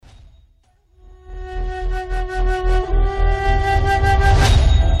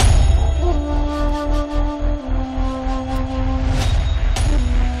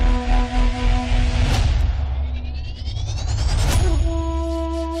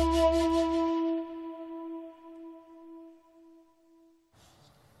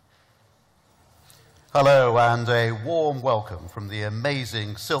Hello and a warm welcome from the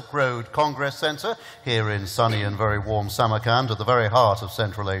amazing Silk Road Congress Centre here in sunny and very warm Samarkand at the very heart of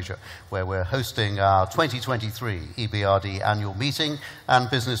Central Asia, where we're hosting our 2023 EBRD annual meeting and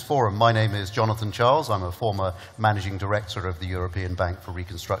business forum. My name is Jonathan Charles. I'm a former managing director of the European Bank for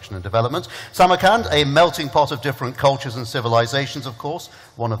Reconstruction and Development. Samarkand, a melting pot of different cultures and civilizations, of course,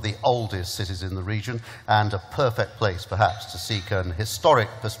 one of the oldest cities in the region, and a perfect place perhaps to seek an historic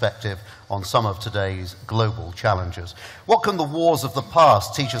perspective on some of today's global challenges. What can the wars of the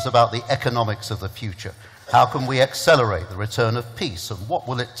past teach us about the economics of the future? How can we accelerate the return of peace? And what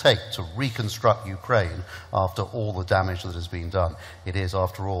will it take to reconstruct Ukraine after all the damage that has been done? It is,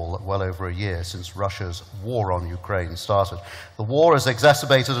 after all, well over a year since Russia's war on Ukraine started. The war has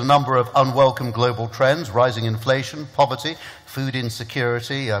exacerbated a number of unwelcome global trends: rising inflation, poverty, food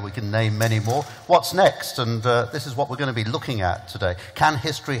insecurity, we can name many more. What's next? And this is what we're going to be looking at today. Can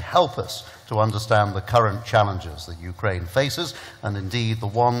history help us to understand the current challenges that Ukraine faces, and indeed the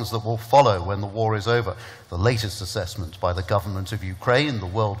ones that will follow when the war is over? The latest assessment by the government of Ukraine, the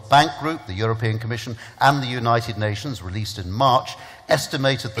World Bank Group, the European Commission, and the United Nations, released in March,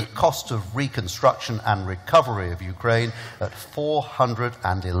 estimated the cost of reconstruction and recovery of Ukraine at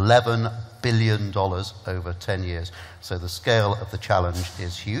 $411 billion over 10 years. So the scale of the challenge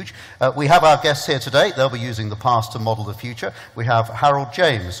is huge. We have our guests here today. They'll be using the past to model the future. We have Harold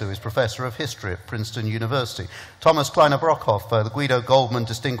James, who is Professor of History at Princeton University. Thomas Kleine-Brockhoff, the Guido Goldman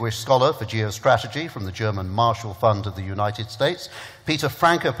Distinguished Scholar for Geostrategy from the German Marshall Fund of the United States. Peter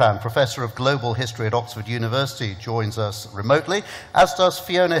Frankopan, Professor of Global History at Oxford University, joins us remotely, as does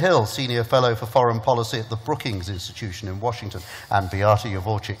Fiona Hill, Senior Fellow for Foreign Policy at the Brookings Institution in Washington. And Beata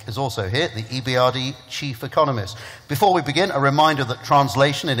Javorcik is also here, the EBRD Chief Economist. Before we begin, a reminder that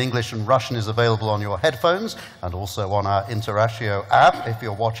translation in English and Russian is available on your headphones and also on our Interratio app if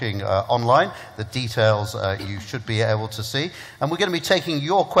you're watching online. The details you should be able to see. And we're going to be taking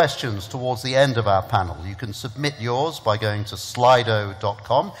your questions towards the end of our panel. You can submit yours by going to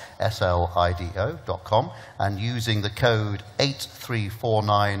slido.com, slido.com, and using the code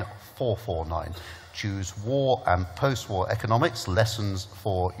 8349449. Choose War and Post-War Economics, Lessons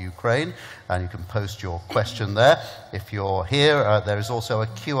for Ukraine, and you can post your question there. If you're here, there is also a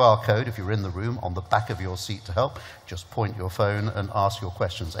QR code, if you're in the room, on the back of your seat to help. Just point your phone and ask your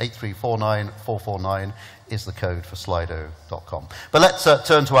questions. 8349449 is the code for slido.com. But let's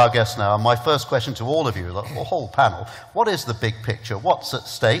turn to our guests now. And my first question to all of you, the whole panel: what is the big picture? What's at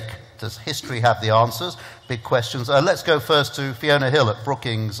stake? Does history have the answers? Big questions. Let's go first to Fiona Hill at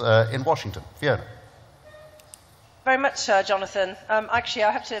Brookings in Washington. Fiona. Very much, Jonathan. Actually,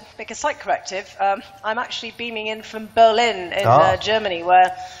 I have to make a slight corrective. I'm actually beaming in from Berlin in Germany,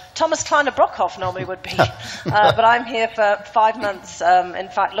 where Thomas Kleine-Brockhoff normally would be. But I'm here for 5 months, in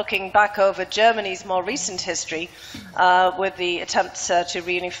fact, looking back over Germany's more recent history with the attempts to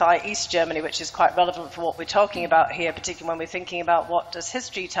reunify East Germany, which is quite relevant for what we're talking about here, particularly when we're thinking about what does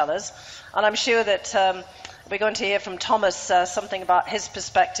history tell us. And I'm sure that we're going to hear from Thomas something about his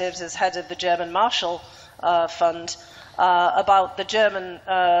perspectives as head of the German Marshall Fund, about the German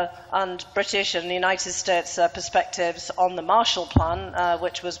and British and the United States perspectives on the Marshall Plan,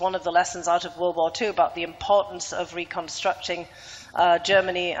 which was one of the lessons out of World War II about the importance of reconstructing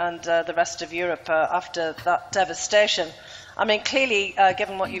Germany and the rest of Europe after that devastation. I mean, clearly,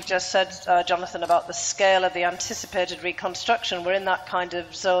 given what you've just said, Jonathan, about the scale of the anticipated reconstruction, we're in that kind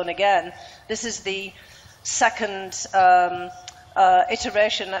of zone again. This is the second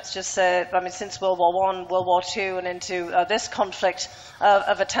iteration, let's just say, I mean, since World War I, World War II, and into this conflict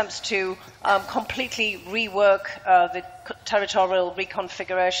of attempts to completely rework the territorial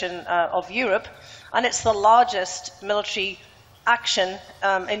reconfiguration of Europe. And it's the largest military action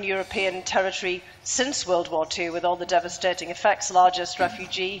in European territory since World War II, with all the devastating effects, largest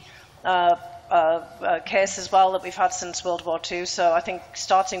refugee case as well that we've had since World War II. So I think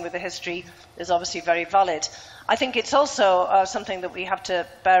starting with the history is obviously very valid. I think it's also something that we have to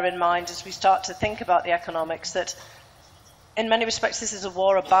bear in mind as we start to think about the economics, that in many respects this is a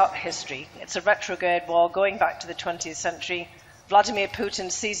war about history. It's a retrograde war going back to the 20th century. Vladimir Putin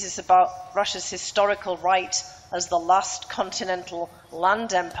sees this about Russia's historical right as the last continental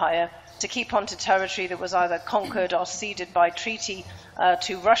land empire to keep on to territory that was either conquered or ceded by treaty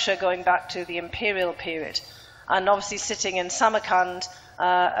to Russia going back to the imperial period. And obviously sitting in Samarkand,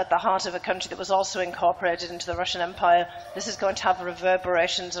 at the heart of a country that was also incorporated into the Russian Empire, this is going to have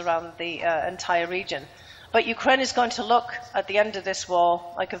reverberations around the entire region. But Ukraine is going to look, at the end of this war,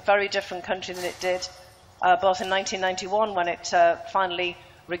 like a very different country than it did both in 1991, when it finally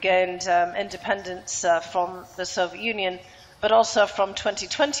regained independence from the Soviet Union, but also from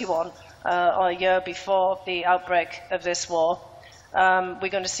 2021, a year before the outbreak of this war. We're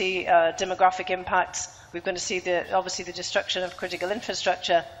going to see demographic impacts. We're going to see, obviously, the destruction of critical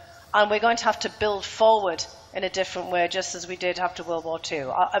infrastructure. And we're going to have to build forward in a different way, just as we did after World War II.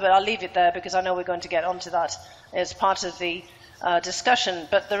 But I'll leave it there because I know we're going to get onto that as part of the discussion.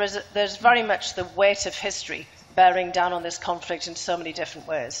 But there's very much the weight of history bearing down on this conflict in so many different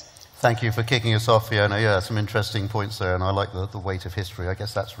ways. Thank you for kicking us off, Fiona. Yeah, some interesting points there, and I like the weight of history. I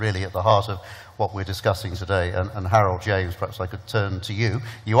guess that's really at the heart of what we're discussing today. And Harold James, perhaps I could turn to you.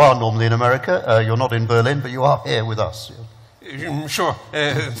 You are normally in America. You're not in Berlin, but you are here with us. Sure.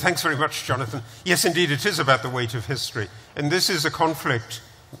 Thanks very much, Jonathan. Yes, indeed, it is about the weight of history. And this is a conflict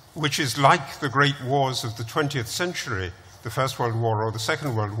which is like the great wars of the 20th century, the First World War or the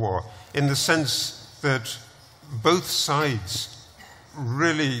Second World War, in the sense that both sides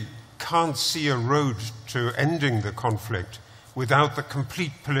really can't see a road to ending the conflict without the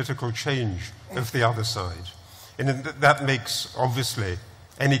complete political change of the other side. And that makes, obviously,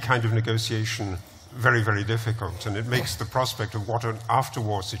 any kind of negotiation very, very difficult, and it makes the prospect of what an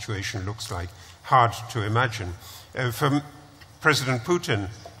after-war situation looks like hard to imagine. For President Putin,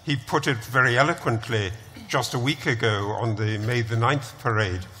 he put it very eloquently just a week ago on the May the 9th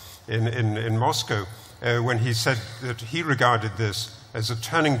parade in Moscow, when he said that he regarded this as a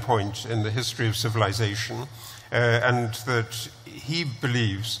turning point in the history of civilization, and that he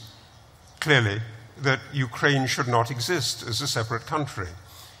believes clearly that Ukraine should not exist as a separate country.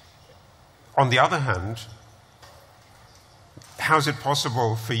 On the other hand, how is it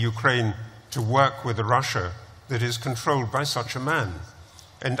possible for Ukraine to work with a Russia that is controlled by such a man?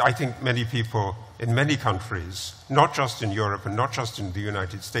 And I think many people in many countries, not just in Europe and not just in the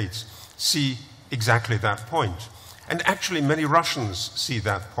United States, see exactly that point. And actually many Russians see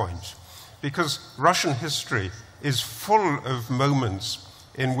that point, because Russian history is full of moments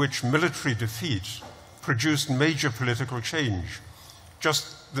in which military defeat produced major political change.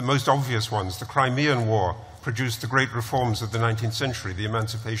 Just the most obvious ones, the Crimean War produced the great reforms of the 19th century, the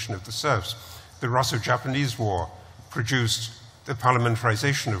emancipation of the serfs. The Russo-Japanese War produced the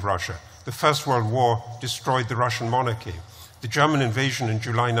parliamentarization of Russia. The First World War destroyed the Russian monarchy. The German invasion in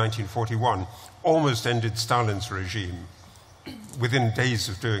July 1941 almost ended Stalin's regime within days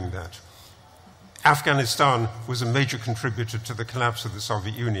of doing that. Afghanistan was a major contributor to the collapse of the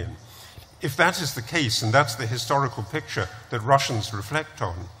Soviet Union. If that is the case, and that's the historical picture that Russians reflect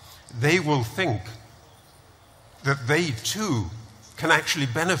on, they will think that they too can actually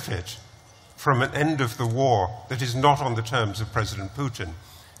benefit from an end of the war that is not on the terms of President Putin.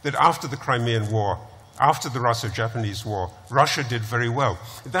 That after the Crimean War, after the Russo-Japanese War, Russia did very well.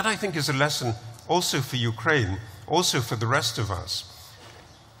 That, I think, is a lesson also for Ukraine, also for the rest of us.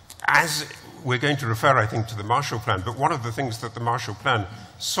 As we're going to refer, I think, to the Marshall Plan, but one of the things that the Marshall Plan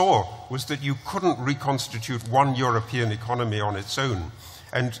saw was that you couldn't reconstitute one European economy on its own.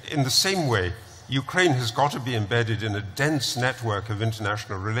 And in the same way, Ukraine has got to be embedded in a dense network of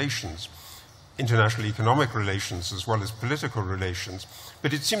international relations, international economic relations as well as political relations.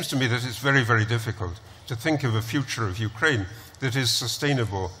 But it seems to me that it's very, very difficult to think of a future of Ukraine that is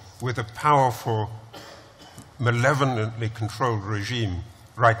sustainable with a powerful, malevolently controlled regime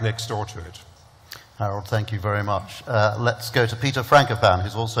right next door to it. Harold, thank you very much. Let's go to Peter Frankopan,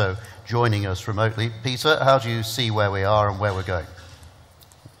 who's also joining us remotely. Peter, how do you see where we are and where we're going?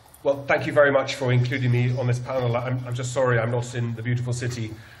 Well, thank you very much for including me on this panel. I'm just sorry I'm not in the beautiful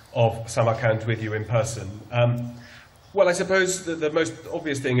city of Samarkand with you in person. Well, I suppose the most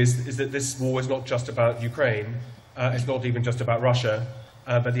obvious thing is that this war is not just about Ukraine. It's not even just about Russia.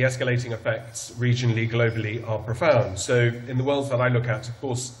 But the escalating effects regionally, globally, are profound. So in the worlds that I look at, of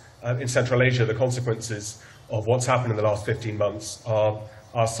course, in Central Asia, the consequences of what's happened in the last 15 months are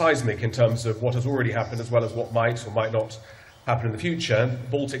seismic in terms of what has already happened as well as what might or might not happen in the future.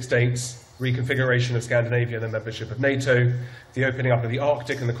 Baltic states, reconfiguration of Scandinavia and the membership of NATO, the opening up of the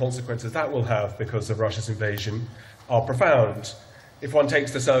Arctic and the consequences that will have because of Russia's invasion are profound. If one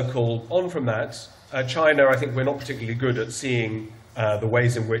takes the circle on from that, China, I think we're not particularly good at seeing the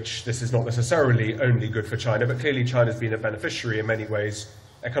ways in which this is not necessarily only good for China, but clearly China's been a beneficiary in many ways,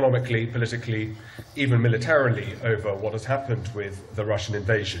 economically, politically, even militarily, over what has happened with the Russian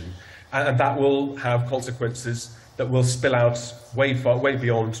invasion. And that will have consequences that will spill out way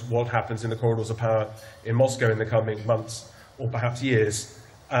beyond what happens in the corridors of power in Moscow in the coming months or perhaps years.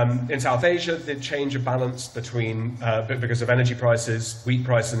 In South Asia, the change of balance between, because of energy prices, wheat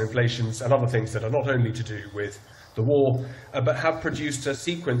prices and inflations, and other things that are not only to do with the war, but have produced a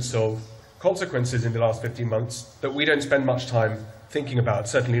sequence of consequences in the last 15 months that we don't spend much time thinking about,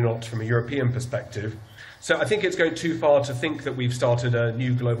 certainly not from a European perspective. So I think it's going too far to think that we've started a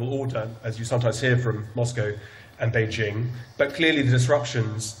new global order, as you sometimes hear from Moscow and Beijing, but clearly the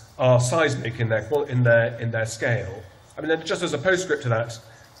disruptions are seismic in their scale. I mean, just as a postscript to that,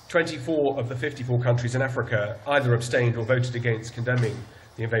 24 of the 54 countries in Africa either abstained or voted against condemning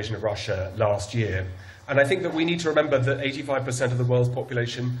the invasion of Russia last year. And I think that we need to remember that 85% of the world's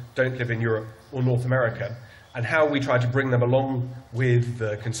population don't live in Europe or North America, and how we try to bring them along with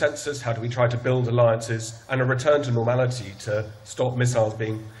the consensus, how do we try to build alliances, and a return to normality to stop missiles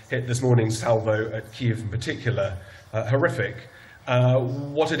being hit this morning, salvo at Kiev in particular, horrific.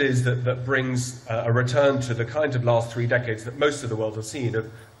 What it is that brings a return to the kind of last 3 decades that most of the world has seen of,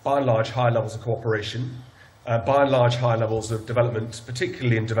 by and large, high levels of cooperation, by and large, high levels of development,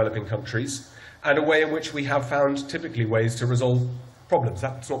 particularly in developing countries, and a way in which we have found typically ways to resolve problems.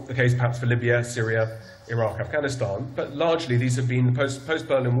 That's not the case perhaps for Libya, Syria, Iraq, Afghanistan, but largely these have been, the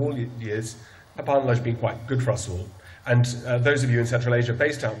post-Berlin Wall years, have by and large been quite good for us all. And those of you in Central Asia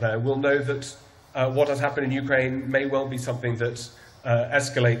based out there will know that what has happened in Ukraine may well be something that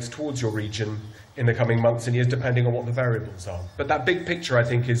escalates towards your region in the coming months and years, depending on what the variables are. But that big picture, I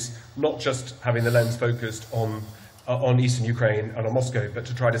think, is not just having the lens focused on eastern Ukraine and on Moscow, but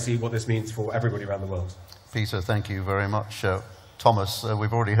to try to see what this means for everybody around the world. Peter, thank you very much. Thomas,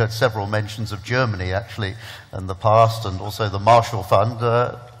 we've already heard several mentions of Germany, actually, in the past, and also the Marshall Fund.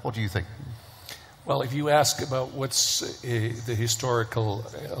 What do you think? Well, if you ask about what's the historical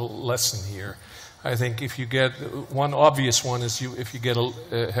lesson here, I think if you get one obvious one is if you get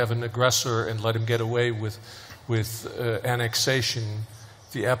have an aggressor and let him get away with annexation,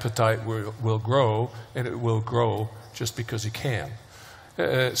 the appetite will grow, and it will grow just because he can.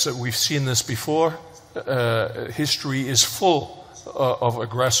 So we've seen this before. History is full of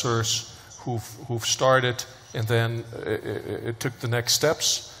aggressors who've started and then took the next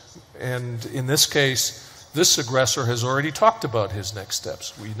steps. And in this case, this aggressor has already talked about his next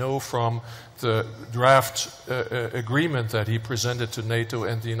steps. We know from the draft agreement that he presented to NATO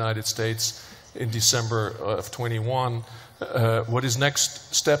and the United States in December of 21 what his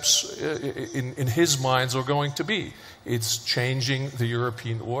next steps in his minds are going to be. It's changing the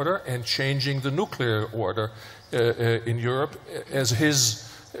European order and changing the nuclear order in Europe as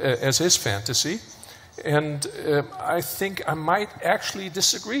his fantasy. And I think I might actually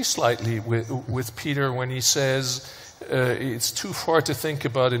disagree slightly with Peter when he says it's too far to think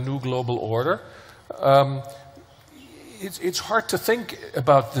about a new global order. It's hard to think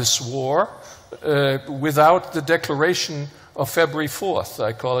about this war without the declaration of February 4th.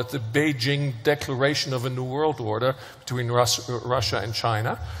 I call it the Beijing Declaration of a New World Order between Russia and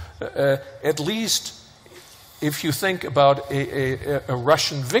China. At least if you think about a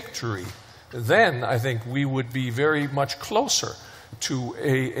Russian victory, then I think we would be very much closer to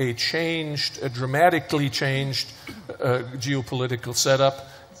a dramatically changed geopolitical setup,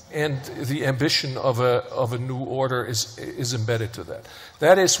 and the ambition of a new order is embedded to that.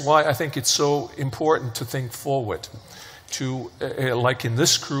 That is why I think it's so important to think forward, to like in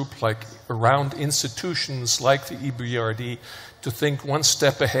this group, like around institutions like the EBRD, to think one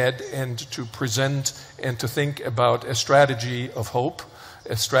step ahead and to present and to think about a strategy of hope,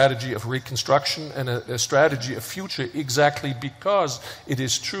 a strategy of reconstruction, and a strategy of future, exactly because it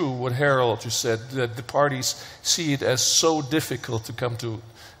is true what Harold just said, that the parties see it as so difficult to come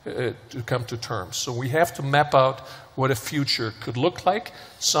to terms. So we have to map out what a future could look like.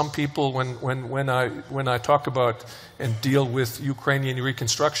 Some people, when I talk about and deal with Ukrainian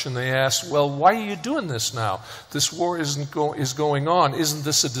reconstruction, they ask, well, why are you doing this now? This war is going on. Isn't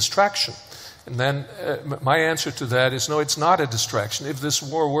this a distraction? And then my answer to that is, no, it's not a distraction. If this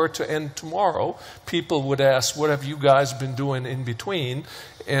war were to end tomorrow, people would ask, what have you guys been doing in between?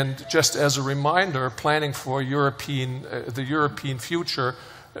 And just as a reminder, planning for the European future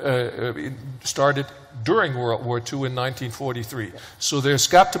started during World War II in 1943. So there's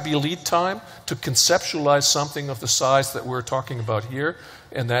got to be lead time to conceptualize something of the size that we're talking about here,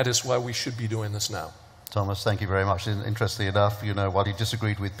 and that is why we should be doing this now. Thomas, thank you very much. Interestingly enough, while you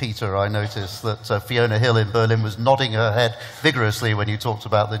disagreed with Peter, I noticed that Fiona Hill in Berlin was nodding her head vigorously when you talked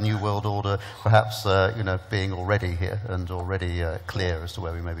about the New World Order, perhaps, being already here and already clear as to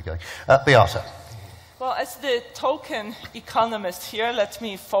where we may be going. Beata. Well, as the token economist here, let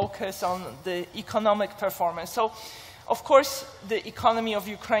me focus on the economic performance. So, of course, the economy of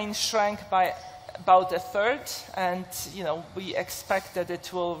Ukraine shrank by about a third, and we expect that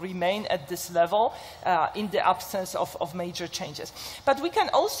it will remain at this level in the absence of major changes. But we can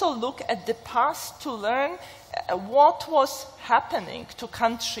also look at the past to learn what was happening to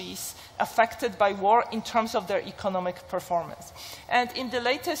countries affected by war in terms of their economic performance. And in the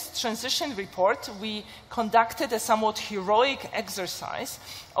latest transition report, we conducted a somewhat heroic exercise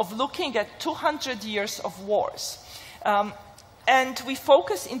of looking at 200 years of wars. And we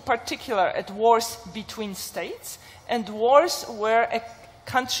focus in particular at wars between states and wars where a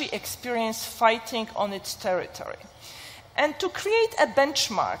country experienced fighting on its territory. And to create a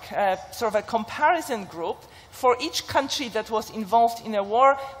benchmark, sort of a comparison group, for each country that was involved in a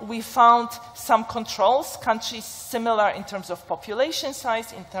war, we found some controls, countries similar in terms of population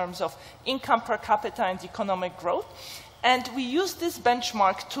size, in terms of income per capita and economic growth. And we use this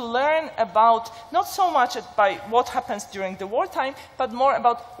benchmark to learn about not so much by what happens during the wartime, but more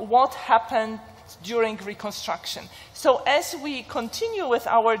about what happened during reconstruction. So as we continue with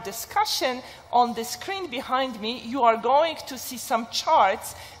our discussion, on the screen behind me, you are going to see some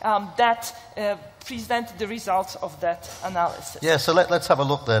charts that present the results of that analysis. Yeah, so let's have a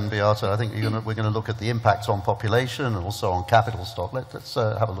look then, Beata. I think we're going to look at the impacts on population and also on capital stock. Let's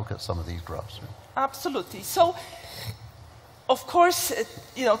have a look at some of these graphs. Absolutely. So, of course,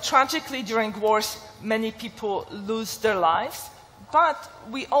 tragically during wars, many people lose their lives. But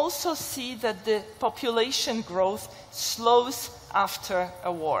we also see that the population growth slows after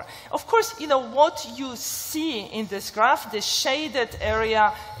a war. Of course, what you see in this graph, the shaded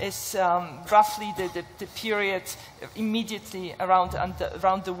area is roughly the period immediately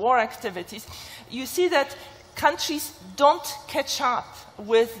around the war activities. You see that countries don't catch up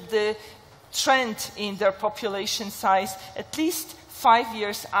with the trend in their population size, at least 5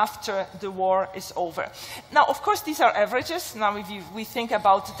 years after the war is over. Now, of course, these are averages. Now, if we think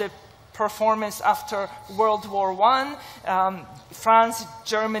about the performance after World War I, France,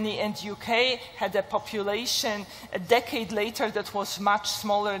 Germany, and UK had a population a decade later that was much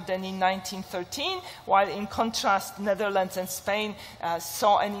smaller than in 1913, while in contrast, Netherlands and Spain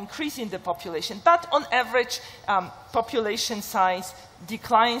saw an increase in the population. But on average, population size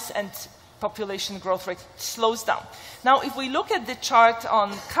declines and population growth rate slows down. Now, if we look at the chart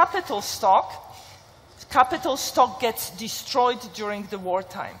on capital stock gets destroyed during the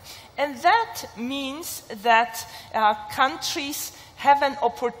wartime. And that means that countries have an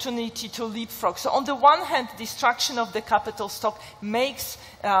opportunity to leapfrog. So on the one hand, destruction of the capital stock makes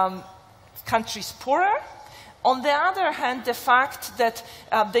countries poorer. On the other hand, the fact that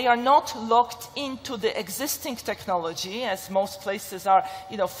they are not locked into the existing technology, as most places are,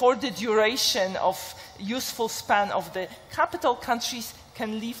 for the duration of useful span of the capital, countries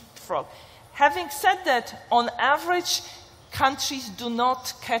can leapfrog. Having said that, on average, countries do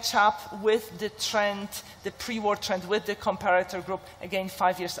not catch up with the trend, the pre-war trend, with the comparator group, again,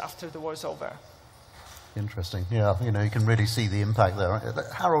 5 years after the war is over. Interesting. Yeah, you can really see the impact there.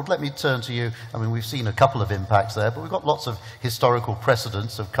 Harold, let me turn to you. I mean, we've seen a couple of impacts there, but we've got lots of historical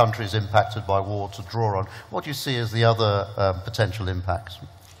precedents of countries impacted by war to draw on. What do you see as the other potential impacts?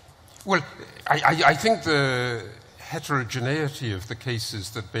 Well, I think the heterogeneity of the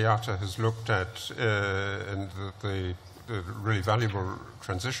cases that Beata has looked at and the really valuable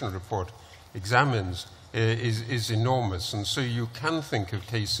transition report examines is enormous. And so you can think of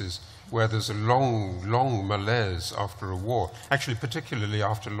cases where there's a long malaise after a war, actually particularly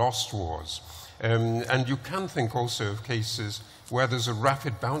after lost wars. And you can think also of cases where there's a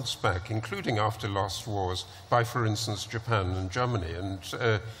rapid bounce back, including after lost wars, by, for instance, Japan and Germany. And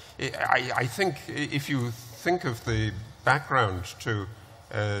I think if you think of the background to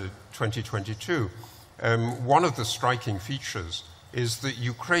 2022, one of the striking features is that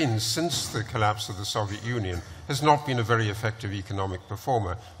Ukraine, since the collapse of the Soviet Union, has not been a very effective economic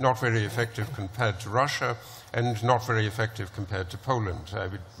performer, not very effective compared to Russia, and not very effective compared to Poland.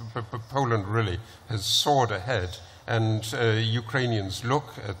 Poland really has soared ahead, and Ukrainians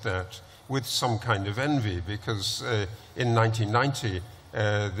look at that with some kind of envy, because in 1990,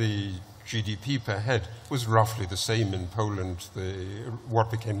 the GDP per head was roughly the same in Poland,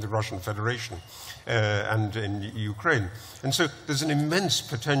 what became the Russian Federation, and in Ukraine. And so there's an immense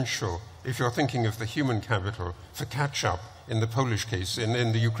potential, if you're thinking of the human capital, for catch-up in the Polish case,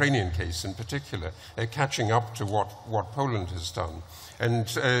 in the Ukrainian case in particular, catching up to what Poland has done. And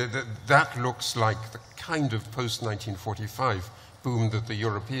that looks like the kind of post-1945 boom that the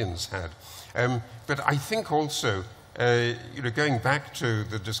Europeans had. But I think also, going back to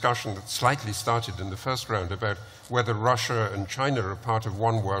the discussion that slightly started in the first round about whether Russia and China are part of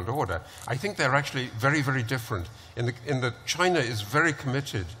one world order, I think they're actually very, very different in that China is very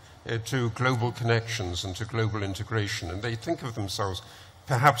committed to global connections and to global integration. And they think of themselves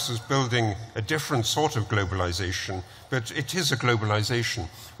perhaps as building a different sort of globalization, but it is a globalization.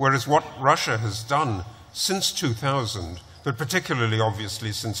 Whereas what Russia has done since 2000, but particularly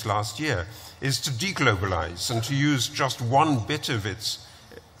obviously since last year, is to deglobalize and to use just one bit of its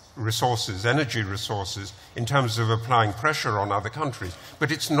resources, energy resources, in terms of applying pressure on other countries.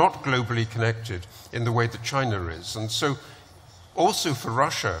 But it's not globally connected in the way that China is. And so also for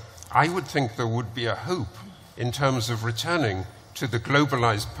Russia, I would think there would be a hope in terms of returning to the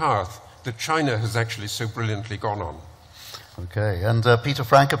globalized path that China has actually so brilliantly gone on. Okay, and Peter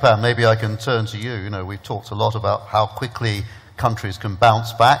Frankopan, maybe I can turn to you. You know, we've talked a lot about how quickly countries can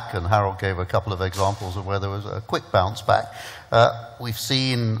bounce back, and Harold gave a couple of examples of where there was a quick bounce back. We've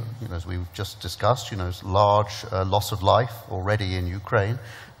seen, you know, as we've just discussed, you know, large loss of life already in Ukraine.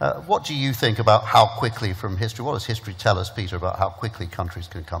 What do you think about how quickly from history, what does history tell us, Peter, about how quickly countries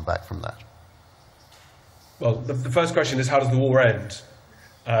can come back from that? Well, the first question is, how does the war end?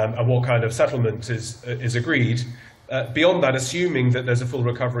 And what kind of settlement is agreed? Beyond that, assuming that there's a full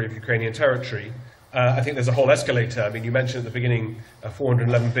recovery of Ukrainian territory, I think there's a whole escalator. I mean, you mentioned at the beginning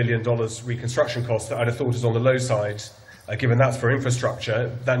 $411 billion reconstruction costs that I'd have thought is on the low side, given that's for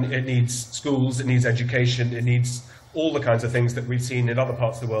infrastructure. Then it needs schools, it needs education, it needs all the kinds of things that we've seen in other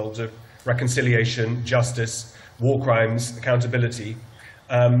parts of the world of reconciliation, justice, war crimes, accountability.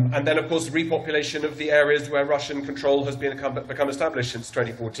 And then, of course, repopulation of the areas where Russian control has become established since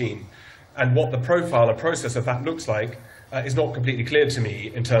 2014. And what the profile and process of that looks like is not completely clear to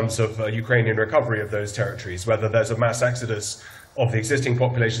me in terms of Ukrainian recovery of those territories, whether there's a mass exodus of the existing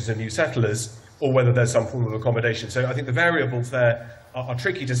populations and new settlers, or whether there's some form of accommodation. So I think the variables there are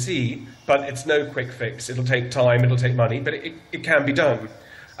tricky to see, but it's no quick fix. It'll take time, it'll take money, but it can be done.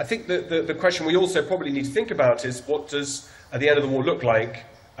 I think the question we also probably need to think about is, what does the end of the war look like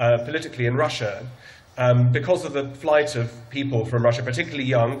politically in Russia? Because of the flight of people from Russia, particularly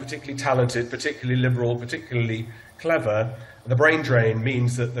young, particularly talented, particularly liberal, particularly clever, the brain drain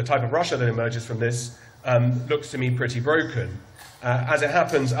means that the type of Russia that emerges from this looks to me pretty broken. As it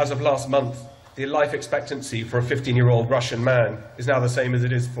happens, as of last month, the life expectancy for a 15-year-old Russian man is now the same as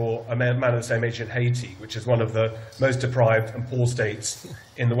it is for a man of the same age in Haiti, which is one of the most deprived and poor states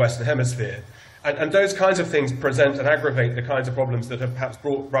in the Western Hemisphere. And those kinds of things present and aggravate the kinds of problems that have perhaps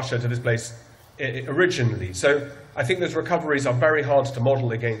brought Russia to this place originally. So I think those recoveries are very hard to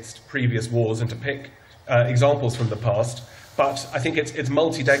model against previous wars and to pick examples from the past. But I think it's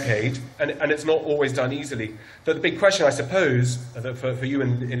multi-decade, and it's not always done easily. The big question, I suppose, that for you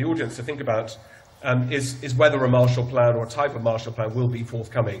in the audience to think about is whether a Marshall Plan or a type of Marshall Plan will be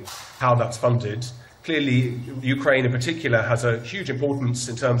forthcoming, how that's funded. Clearly, Ukraine in particular has a huge importance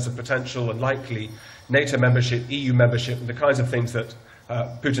in terms of potential and likely NATO membership, EU membership, and the kinds of things that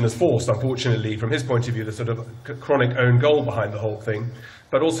Putin has forced, unfortunately, from his point of view, the sort of chronic own goal behind the whole thing.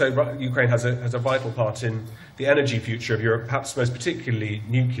 But also, Ukraine has a vital part in the energy future of Europe, perhaps most particularly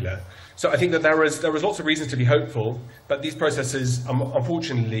nuclear. So I think that there is lots of reasons to be hopeful, but these processes,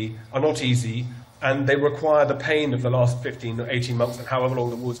 unfortunately, are not easy, and they require the pain of the last 15 or 18 months and however long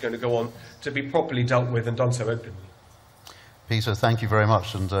the war is going to go on to be properly dealt with and done so openly. Peter, thank you very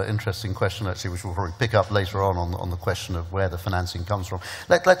much, and interesting question actually, which we'll probably pick up later on the question of where the financing comes from.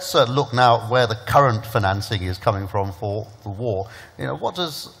 Let's look now at where the current financing is coming from for the war. You know, what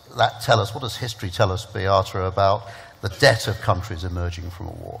does that tell us? What does history tell us, Beata, about the debt of countries emerging from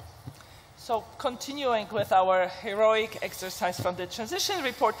a war? So continuing with our heroic exercise from the transition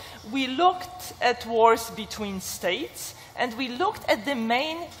report, we looked at wars between states, and we looked at the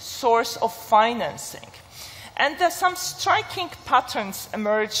main source of financing. And some striking patterns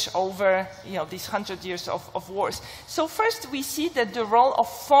emerge over these 100 years of wars. So first we see that the role of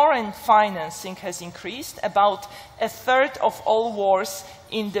foreign financing has increased. About a third of all wars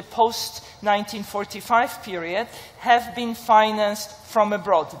in the post-1945 period have been financed from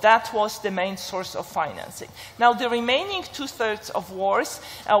abroad. That was the main source of financing. Now the remaining two-thirds of wars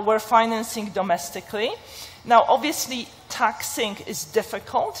were financing domestically. Now obviously taxing is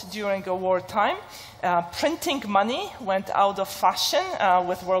difficult during a wartime. Printing money went out of fashion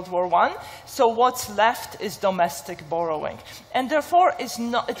with World War I, so what's left is domestic borrowing. And therefore,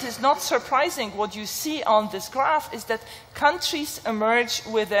 it is not surprising what you see on this graph is that countries emerge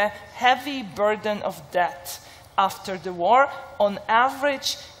with a heavy burden of debt after the war. On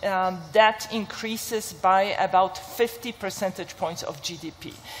average, debt increases by about 50 percentage points of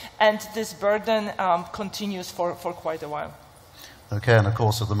GDP. And this burden continues for quite a while. Okay, and of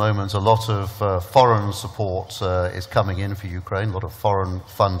course at the moment a lot of foreign support is coming in for Ukraine, a lot of foreign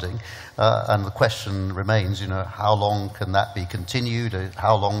funding, and the question remains, how long can that be continued?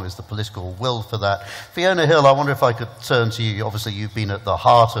 How long is the political will for that? Fiona Hill, I wonder if I could turn to you. Obviously you've been at the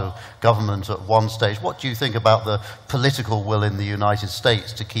heart of government at one stage. What do you think about the political will in the United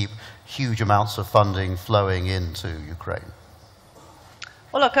States to keep huge amounts of funding flowing into Ukraine?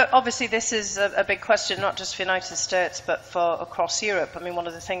 Well, look, obviously this is a big question, not just for the United States, but for across Europe. I mean, one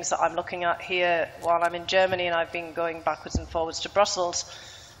of the things that I'm looking at here while I'm in Germany, and I've been going backwards and forwards to Brussels,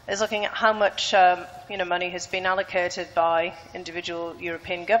 is looking at how much money has been allocated by individual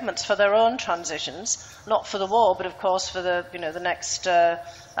European governments for their own transitions, not for the war, but of course for the the next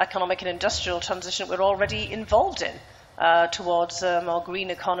economic and industrial transition we're already involved in towards a more green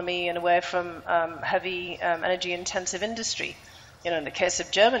economy and away from heavy energy-intensive industry. In the case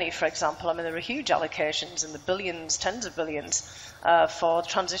of Germany, for example, I mean, there are huge allocations in the billions, tens of billions, for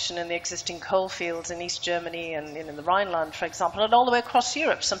transition in the existing coal fields in East Germany and in the Rhineland, for example, and all the way across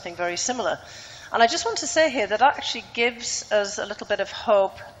Europe, something very similar. And I just want to say here that actually gives us a little bit of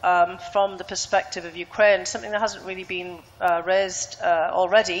hope from the perspective of Ukraine, something that hasn't really been raised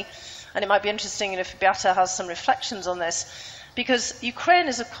already. And it might be interesting if Beata has some reflections on this. Because Ukraine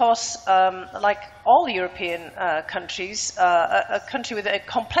is, of course, like all European countries, a country with a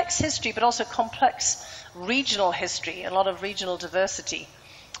complex history, but also complex regional history, a lot of regional diversity.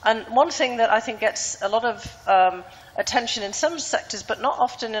 And one thing that I think gets a lot of attention in some sectors, but not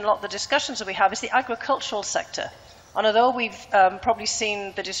often in a lot of the discussions that we have, is the agricultural sector. And although we've probably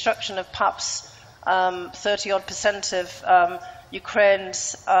seen the destruction of perhaps 30-odd% of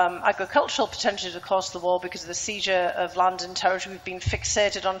Ukraine's agricultural potential of course the war because of the seizure of land and territory. We've been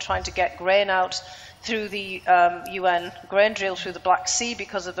fixated on trying to get grain out through the UN grain drill through the Black Sea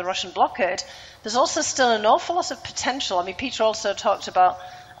because of the Russian blockade. There's also still an awful lot of potential. I mean, Peter also talked about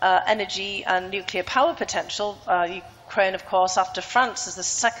energy and nuclear power potential. Ukraine, of course, after France, is the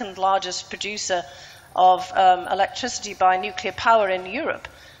second largest producer of electricity by nuclear power in Europe.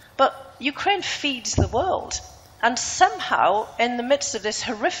 But Ukraine feeds the world. And somehow, in the midst of this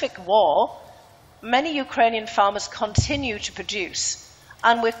horrific war, many Ukrainian farmers continue to produce.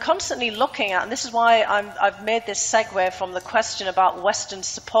 And we're constantly looking at, and this is why I've made this segue from the question about Western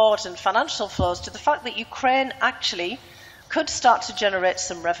support and financial flows to the fact that Ukraine actually could start to generate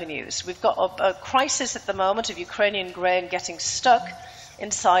some revenues. We've got a crisis at the moment of Ukrainian grain getting stuck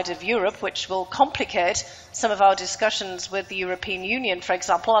inside of Europe, which will complicate some of our discussions with the European Union, for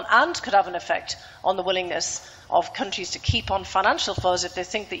example, and could have an effect on the willingness of countries to keep on financial flows if they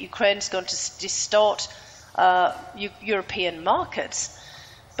think that Ukraine is going to distort European markets.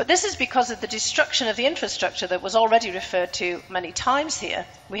 But this is because of the destruction of the infrastructure that was already referred to many times here.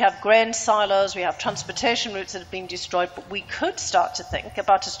 We have grain silos, we have transportation routes that have been destroyed, but we could start to think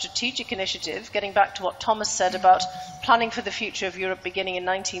about a strategic initiative, getting back to what Thomas said about planning for the future of Europe beginning in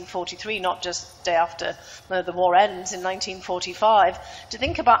 1943, not just the day after the war ends in 1945, to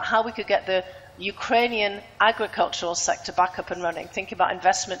think about how we could get the Ukrainian agricultural sector back up and running. Think about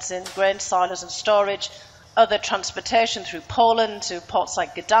investments in grain silos and storage, other transportation through Poland to ports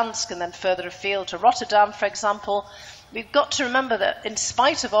like Gdansk and then further afield to Rotterdam, for example. We've got to remember that in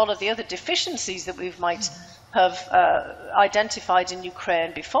spite of all of the other deficiencies that we might have identified in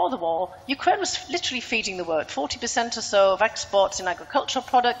Ukraine before the war, Ukraine was literally feeding the world. 40% or so of exports in agricultural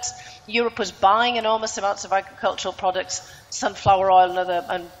products. Europe was buying enormous amounts of agricultural products, sunflower oil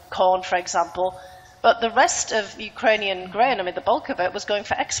and corn, for example. But the rest of Ukrainian grain, I mean, the bulk of it was going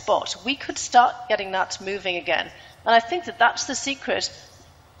for export. We could start getting that moving again. And I think that that's the secret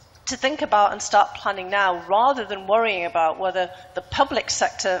to think about and start planning now, rather than worrying about whether the public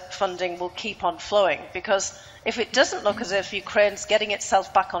sector funding will keep on flowing. Because if it doesn't look as if Ukraine's getting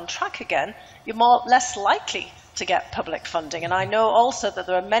itself back on track again, you're less likely to get public funding. And I know also that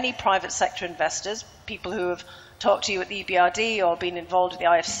there are many private sector investors, people who have talked to you at the EBRD or been involved with the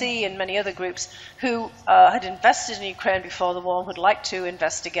IFC and many other groups who had invested in Ukraine before the war and would like to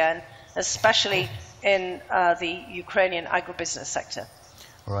invest again, especially in the Ukrainian agribusiness sector.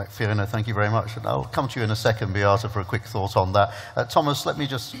 All right, Fiona, thank you very much. And I'll come to you in a second, Beata, for a quick thought on that. Thomas, let me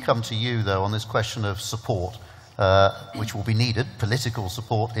just come to you, though, on this question of support, which will be needed, political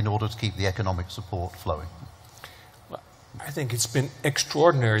support, in order to keep the economic support flowing. I think it's been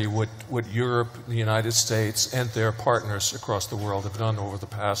extraordinary what Europe, the United States, and their partners across the world have done over the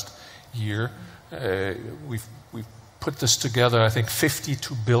past year. We've put this together, I think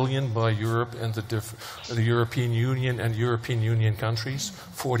 52 billion by Europe and the European Union and European Union countries,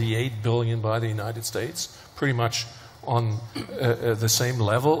 48 billion by the United States, pretty much on the same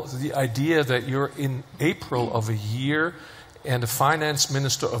level. The idea that you're in April of a year and the finance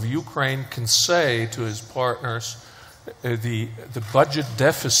minister of Ukraine can say to his partners, the budget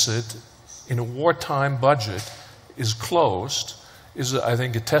deficit in a wartime budget is closed, is, I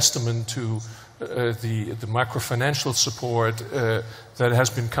think, a testament to the macrofinancial support that has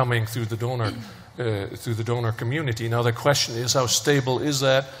been coming through the donor community. Now the question is, how stable is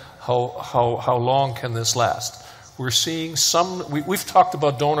that? How long can this last? We're seeing we've talked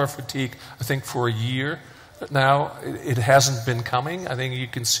about donor fatigue, I think, for a year now. It hasn't been coming. I think you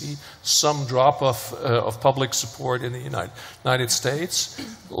can see some drop-off of public support in the United States,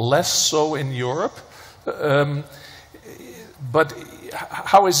 less so in Europe. But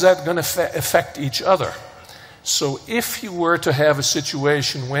how is that going to affect each other? So if you were to have a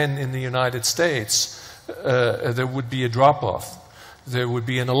situation when in the United States there would be a drop-off, there would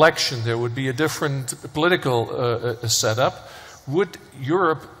be an election, there would be a different political setup, would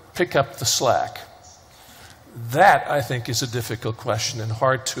Europe pick up the slack? That, I think, is a difficult question and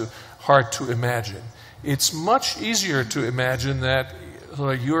hard to imagine. It's much easier to imagine that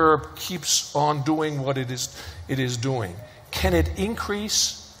Europe keeps on doing what it is doing. Can it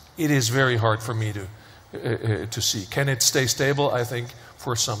increase? It is very hard for me to see. Can it stay stable? I think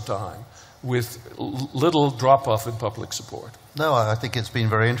for some time, with little drop-off in public support. No, I think it's been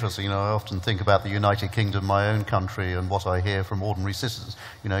very interesting. You know, I often think about the United Kingdom, my own country, and what I hear from ordinary citizens.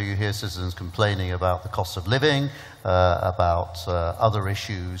 You know, you hear citizens complaining about the cost of living, about other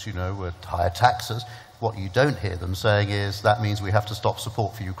issues, you know, with higher taxes. What you don't hear them saying is that means we have to stop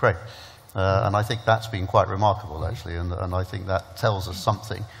support for Ukraine. And I think that's been quite remarkable, actually, and I think that tells us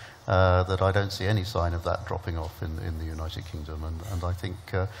something that I don't see any sign of that dropping off in the United Kingdom. And I think,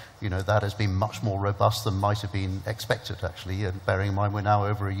 you know, that has been much more robust than might have been expected, actually, and bearing in mind we're now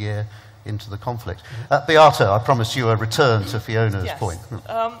over a year into the conflict. Beata, I promised you a return to Fiona's point.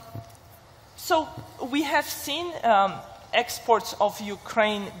 So we have seen exports of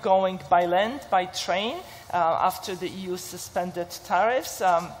Ukraine going by land, by train, after the EU suspended tariffs.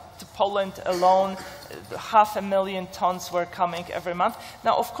 To Poland alone, 500,000 tons were coming every month.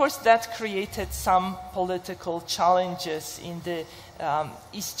 Now, of course, that created some political challenges in the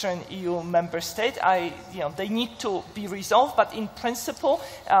Eastern EU member state. They need to be resolved, but in principle,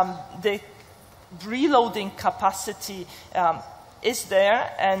 the reloading capacity is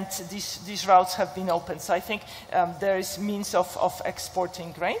there, and these routes have been opened. So I think there is means of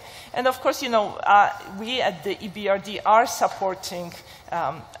exporting grain. And of course, you know, we at the EBRD are supporting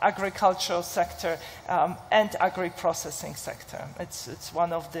agricultural sector and agri-processing sector. It's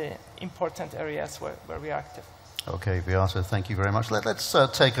one of the important areas where we are active. Okay, Beata, thank you very much. Let's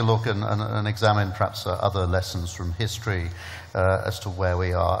take a look and examine perhaps other lessons from history as to where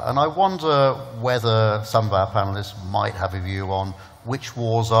we are. And I wonder whether some of our panelists might have a view on which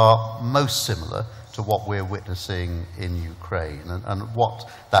wars are most similar to what we're witnessing in Ukraine and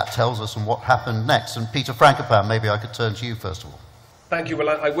what that tells us and what happened next. And Peter Frankopan, maybe I could turn to you first of all. Thank you. Well,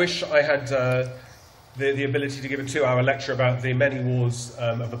 I wish I had the ability to give a 2-hour lecture about the many wars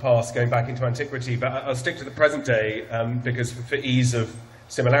of the past going back into antiquity, but I'll stick to the present day because for ease of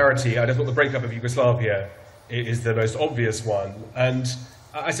similarity, I just thought the breakup of Yugoslavia is the most obvious one. And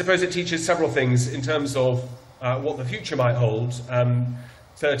I suppose it teaches several things in terms of what the future might hold.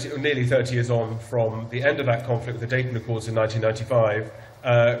 Nearly 30 years on from the end of that conflict with the Dayton Accords in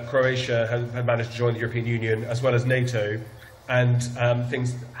 1995, Croatia had managed to join the European Union as well as NATO, and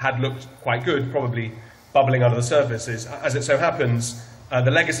things had looked quite good, probably bubbling under the surface. As it so happens,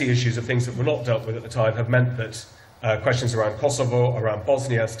 the legacy issues of things that were not dealt with at the time have meant that questions around Kosovo, around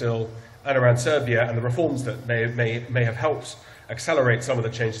Bosnia still, and around Serbia, and the reforms that may have helped accelerate some of the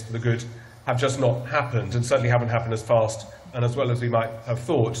changes to the good have just not happened, and certainly haven't happened as fast and as well as we might have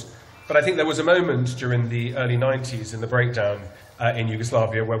thought. But I think there was a moment during the early 90s in the breakdown in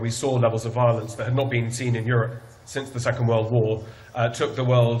Yugoslavia where we saw levels of violence that had not been seen in Europe since the Second World War, took the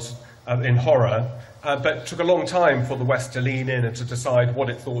world in horror, but took a long time for the West to lean in and to decide what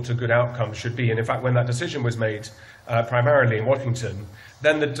it thought a good outcome should be. And in fact, when that decision was made, primarily in Washington,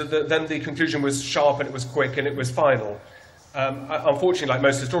 then the conclusion was sharp and it was quick and it was final. Unfortunately, like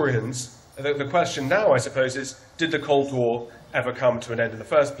most historians, the question now, I suppose, is, did the Cold War ever come to an end in the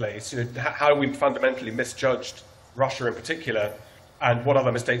first place? You know, how we fundamentally misjudged Russia in particular, and what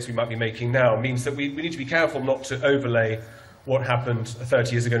other mistakes we might be making now, means that we need to be careful not to overlay what happened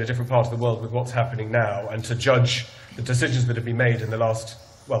 30 years ago in a different part of the world with what's happening now, and to judge the decisions that have been made in the last,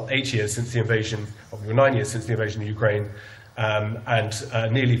 8 years since the invasion, or 9 years since the invasion of Ukraine,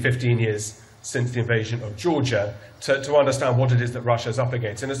 and nearly 15 years since the invasion of Georgia to understand what it is that Russia is up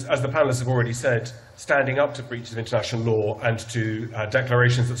against. And as the panelists have already said, standing up to breaches of international law and to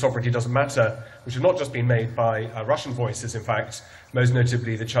declarations that sovereignty doesn't matter, which have not just been made by Russian voices, in fact, most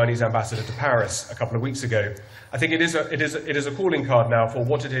notably the Chinese ambassador to Paris a couple of weeks ago. I think it is a calling card now for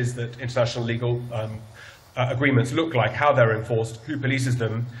what it is that international legal agreements look like, how they're enforced, who polices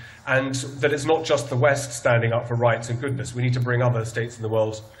them, and that it's not just the West standing up for rights and goodness. We need to bring other states in the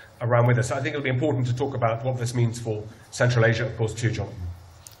world around with us. I think it'll be important to talk about what this means for Central Asia, of course, too, John.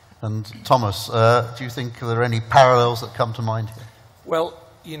 And Thomas, do you think there are any parallels that come to mind here? Well,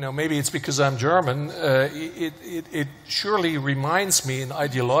 you know, maybe it's because I'm German. It surely reminds me in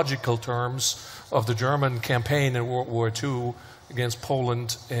ideological terms of the German campaign in World War II against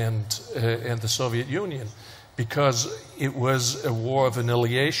Poland and the Soviet Union, because it was a war of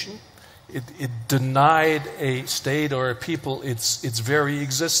annihilation. It denied a state or a people its very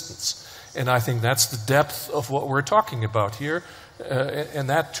existence. And I think that's the depth of what we're talking about here. And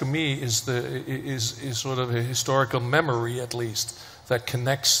that, to me, is sort of a historical memory, at least, that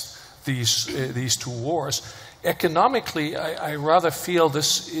connects these two wars. Economically, I rather feel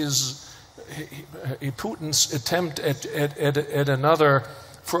this is Putin's attempt at another,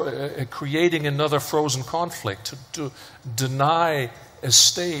 creating another frozen conflict, to deny a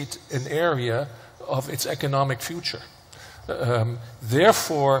state an area of its economic future.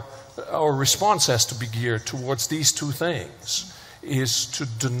 Therefore, our response has to be geared towards these two things, is to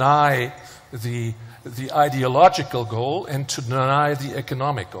deny the ideological goal and to deny the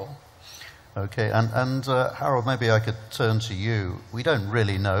economic goal. Okay, and Harold, maybe I could turn to you. We don't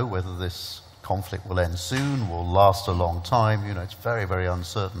really know whether this conflict will end soon, will last a long time. You know, it's very, very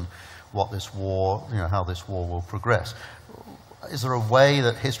uncertain what this war, you know, how this war will progress. Is there a way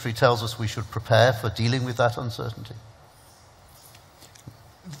that history tells us we should prepare for dealing with that uncertainty?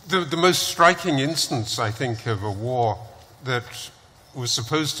 The most striking instance, I think, of a war that was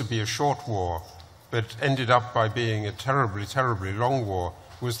supposed to be a short war, but ended up by being a terribly, terribly long war,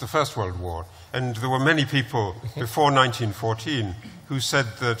 was the First World War. And there were many people before 1914 who said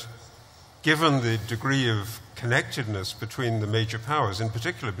that given the degree of connectedness between the major powers, in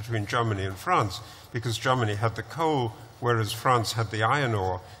particular between Germany and France, because Germany had the coal, whereas France had the iron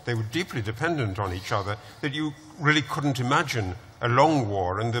ore, they were deeply dependent on each other, that you really couldn't imagine a long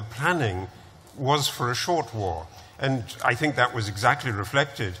war, and the planning was for a short war. And I think that was exactly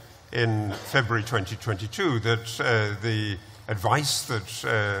reflected in February 2022, that the advice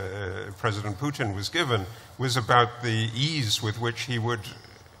that President Putin was given was about the ease with which he would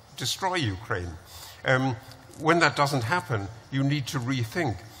destroy Ukraine. When that doesn't happen, you need to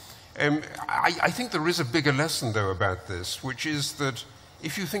rethink. I think there is a bigger lesson, though, about this, which is that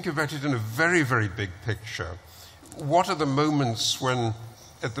if you think about it in a very, very big picture, what are the moments when,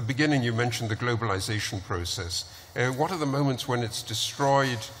 at the beginning you mentioned the globalization process, what are the moments when it's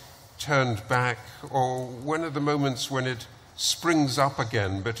destroyed, turned back, or when are the moments when it springs up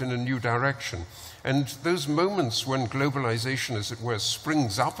again, but in a new direction? And those moments when globalization, as it were,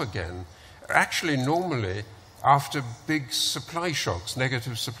 springs up again, are actually normally after big supply shocks,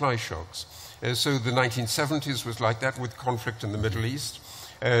 negative supply shocks. So the 1970s was like that with conflict in the Middle East.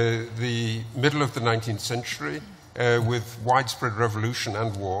 The middle of the 19th century with widespread revolution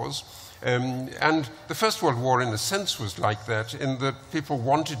and wars. And the First World War, in a sense, was like that, in that people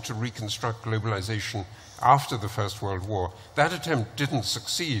wanted to reconstruct globalization after the First World War. That attempt didn't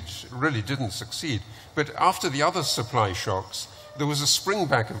succeed, really didn't succeed. But after the other supply shocks, there was a spring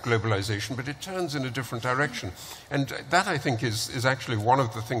back of globalization, but it turns in a different direction. And that, I think, is actually one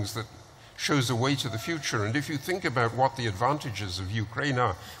of the things that shows a way to the future. And if you think about what the advantages of Ukraine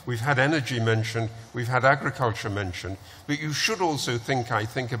are, we've had energy mentioned, we've had agriculture mentioned, but you should also think, I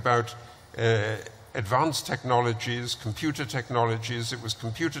think, about advanced technologies, computer technologies. It was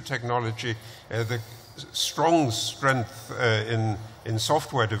computer technology, the strong strength in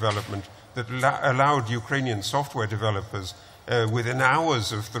software development that allowed Ukrainian software developers within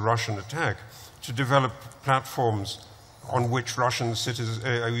hours of the Russian attack to develop platforms on which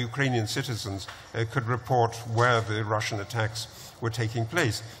Ukrainian citizens could report where the Russian attacks were taking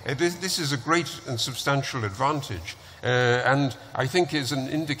place. This is a great and substantial advantage, and I think is an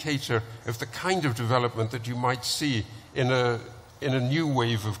indicator of the kind of development that you might see in a new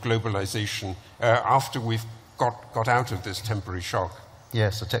wave of globalization after we've got out of this temporary shock.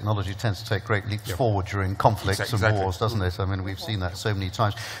 Yes, the technology tends to take great leaps forward during conflicts and wars, doesn't it? I mean, we've seen that so many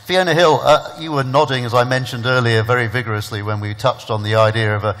times. Fiona Hill, you were nodding, as I mentioned earlier, very vigorously when we touched on the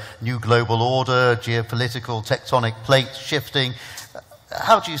idea of a new global order, geopolitical tectonic plates shifting.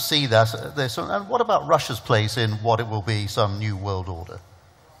 How do you see that? And what about Russia's place in what it will be some new world order?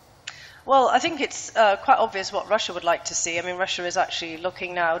 Well, I think it's quite obvious what Russia would like to see. I mean, Russia is actually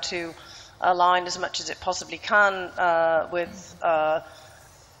looking now to align as much as it possibly can with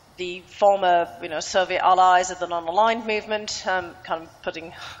the former, Soviet allies of the non-aligned movement, kind of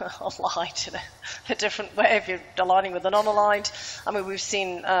putting aligned in a different way if you're aligning with the non-aligned. I mean, we've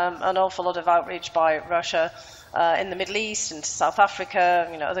seen an awful lot of outrage by Russia in the Middle East and South Africa,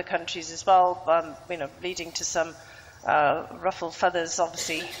 other countries as well, leading to some ruffled feathers,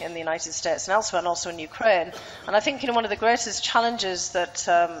 obviously, in the United States and elsewhere, and also in Ukraine. And I think one of the greatest challenges that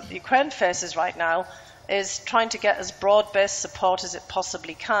Ukraine faces right now is trying to get as broad-based support as it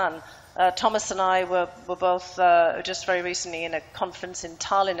possibly can. Thomas and I were both just very recently in a conference in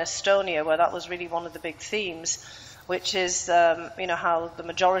Tallinn, Estonia, where that was really one of the big themes, which is how the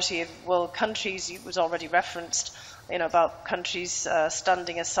majority of world countries, it was already referenced, about countries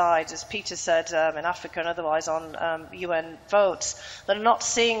standing aside, as Peter said, in Africa and otherwise on UN votes, that are not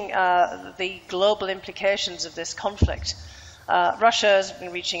seeing the global implications of this conflict. Russia has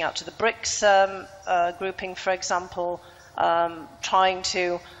been reaching out to the BRICS grouping, for example, trying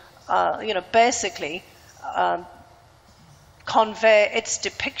to, basically convey its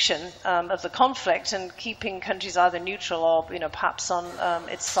depiction of the conflict and keeping countries either neutral or, perhaps on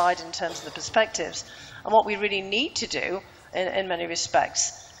its side in terms of the perspectives. And what we really need to do, in many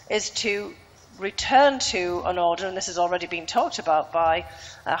respects, is to return to an order, and this has already been talked about by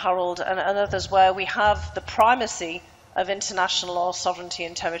Harold and others, where we have the primacy of international law, sovereignty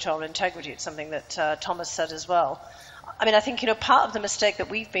and territorial integrity. It's something that Thomas said as well. I mean, I think, part of the mistake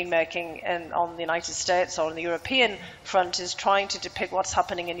that we've been making on the United States or on the European front is trying to depict what's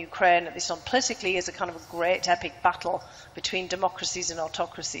happening in Ukraine, at least politically, as a kind of a great epic battle between democracies and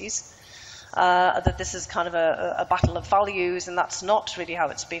autocracies. That this is kind of a battle of values, and that's not really how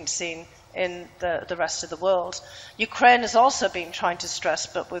it's been seen in the rest of the world. Ukraine has also been trying to stress,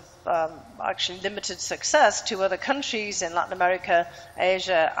 but with actually limited success, to other countries in Latin America,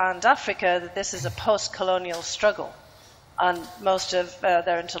 Asia and Africa, that this is a post-colonial struggle. And most of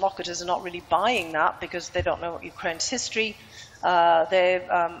their interlocutors are not really buying that because they don't know Ukraine's history. They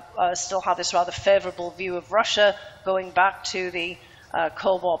still have this rather favorable view of Russia going back to the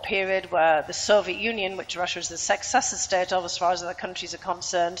Cold War period, where the Soviet Union, which Russia is the successor state of as far as other countries are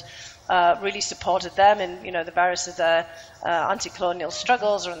concerned, really supported them in the various of their anti-colonial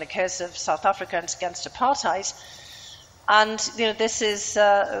struggles, or in the case of South Africa against apartheid. And this is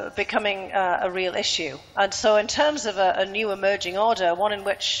becoming a real issue. And so in terms of a new emerging order, one in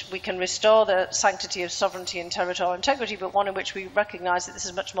which we can restore the sanctity of sovereignty and territorial integrity, but one in which we recognize that this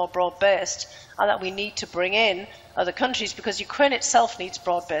is much more broad-based and that we need to bring in other countries, because Ukraine itself needs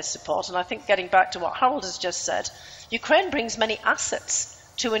broad-based support. And I think, getting back to what Harold has just said, Ukraine brings many assets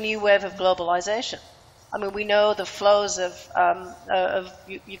to a new wave of globalization. I mean, we know the flows of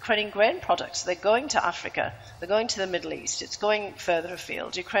Ukrainian grain products. They're going to Africa. They're going to the Middle East. It's going further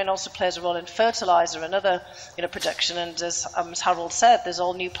afield. Ukraine also plays a role in fertilizer and other production. And as Harold said, there's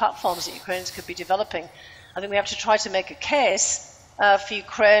all new platforms that Ukrainians could be developing. I think we have to try to make a case for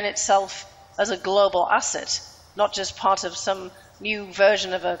Ukraine itself as a global asset, not just part of some new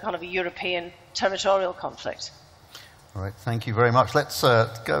version of a kind of a European territorial conflict. All right, thank you very much. Let's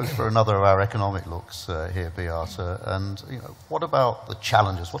go for another of our economic looks here, Beata. And what about the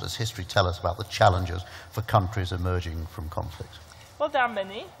challenges? What does history tell us about the challenges for countries emerging from conflict? Well, there are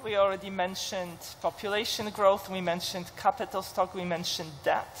many. We already mentioned population growth, we mentioned capital stock, we mentioned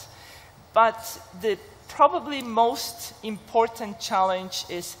debt. But the probably most important challenge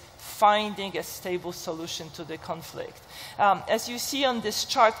is finding a stable solution to the conflict. As you see on this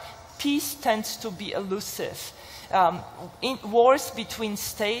chart, peace tends to be elusive. Wars between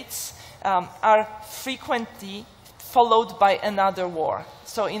states are frequently followed by another war.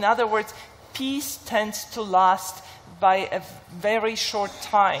 So in other words, peace tends to last by a very short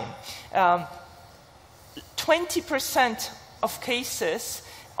time. 20% of cases,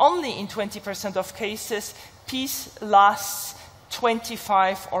 only in 20% of cases, peace lasts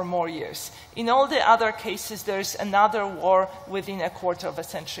 25 or more years. In all the other cases, there's another war within a quarter of a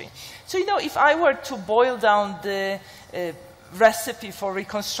century. So, if I were to boil down the recipe for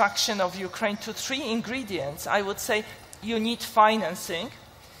reconstruction of Ukraine to 3 ingredients, I would say you need financing.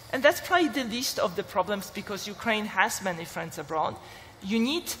 And that's probably the least of the problems, because Ukraine has many friends abroad. You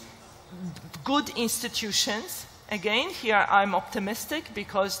need good institutions. Again, here I'm optimistic,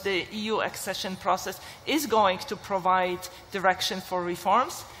 because the EU accession process is going to provide direction for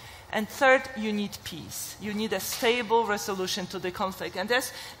reforms. And third, you need peace. You need a stable resolution to the conflict. And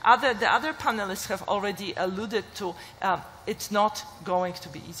as the other panelists have already alluded to, it's not going to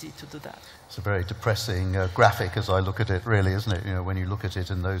be easy to do that. It's a very depressing graphic as I look at it, really, isn't it? You know, when you look at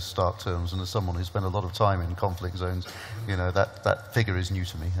it in those stark terms, and as someone who's spent a lot of time in conflict zones, you know, that figure is new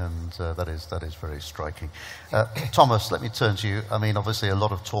to me, and that is very striking. Thomas, let me turn to you. I mean, obviously a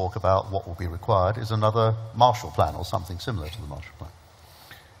lot of talk about what will be required. Is another Marshall Plan or something similar to the Marshall Plan?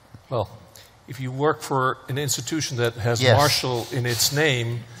 Well, if you work for an institution that has yes. Marshall in its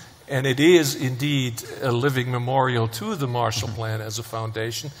name, and it is indeed a living memorial to the Marshall Plan as a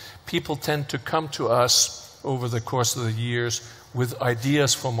foundation, people tend to come to us over the course of the years with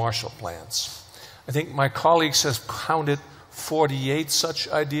ideas for Marshall Plans. I think my colleagues have counted 48 such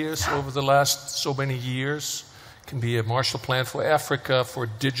ideas over the last so many years. It can be a Marshall Plan for Africa, for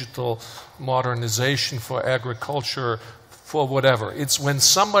digital modernization, for agriculture, for whatever. It's when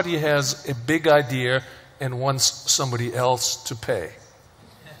somebody has a big idea and wants somebody else to pay.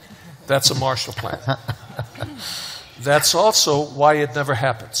 That's a Marshall Plan. That's also why it never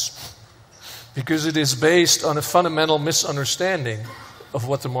happens. Because it is based on a fundamental misunderstanding of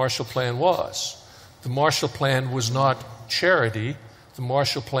what the Marshall Plan was. The Marshall Plan was not charity. The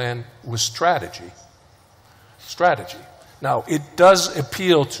Marshall Plan was strategy. Strategy. Now, it does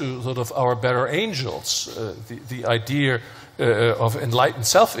appeal to sort of our better angels, the idea of enlightened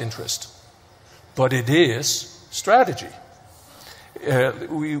self-interest. But it is strategy.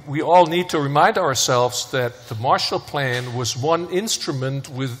 We all need to remind ourselves that the Marshall Plan was one instrument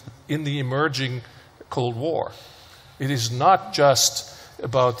in the emerging Cold War. It is not just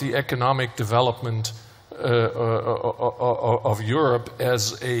about the economic development of Europe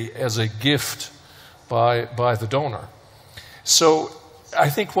as a gift by the donor. So I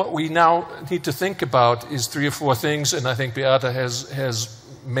think what we now need to think about is 3 or 4 things, and I think Beata has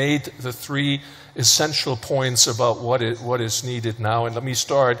made the 3 essential points about what is needed now. And let me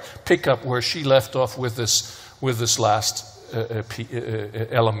pick up where she left off with this last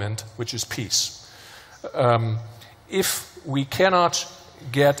element, which is peace. If we cannot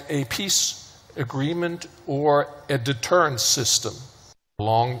get a peace agreement or a deterrence system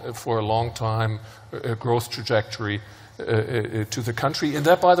for a long time, a growth trajectory to the country, and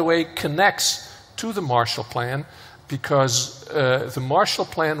that, by the way, connects to the Marshall Plan, because the Marshall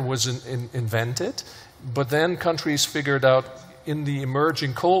Plan was invented, but then countries figured out in the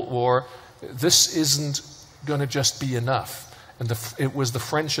emerging Cold War, this isn't going to just be enough. And it was the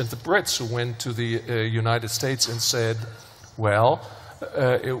French and the Brits who went to the United States and said, well,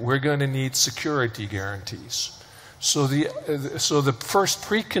 we're going to need security guarantees. So the first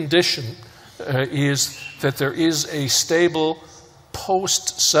precondition is that there is a stable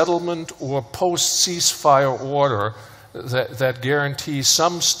post-settlement or post-ceasefire order that guarees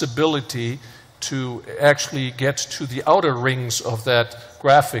some stability to actually get to the outer rings of that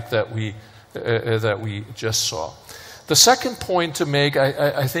graphic that we just saw. The second point to make,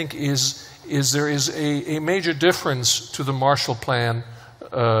 I think, is there is a major difference to the Marshall Plan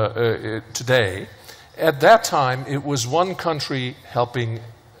today. At that time, it was one country helping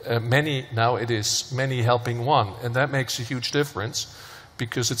many. Now it is many helping one, and that makes a huge difference,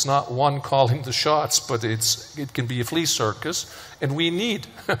 because it's not one calling the shots, but it can be a flea circus, and we need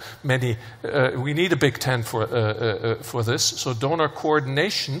we need a big tent for this. So donor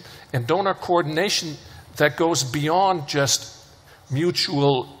coordination, and donor coordination that goes beyond just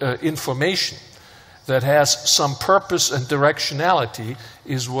mutual information, that has some purpose and directionality,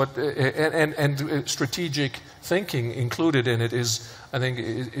 is what and strategic thinking included in it is, I think,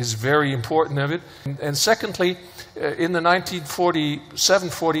 is very important of it. And secondly, in the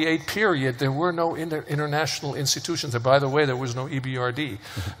 1947-48 period, there were no international institutions. And by the way, there was no EBRD.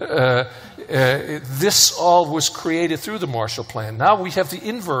 This all was created through the Marshall Plan. Now we have the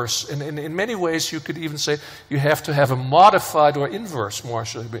inverse. And in many ways, you could even say you have to have a modified or inverse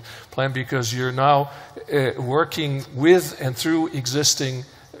Marshall Plan, because you're now working with and through existing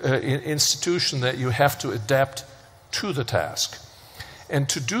institution that you have to adapt to the task. And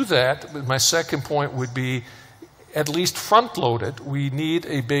to do that, my second point would be, at least front-loaded, we need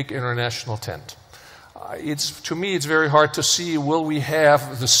a big international tent. To me, it's very hard to see, will we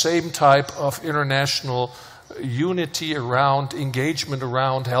have the same type of international unity around, engagement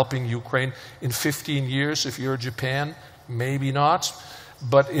around helping Ukraine in 15 years if you're Japan? Maybe not.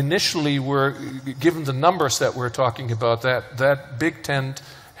 But initially, given the numbers that we're talking about, that big tent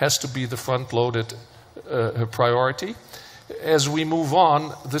has to be the front-loaded priority. As we move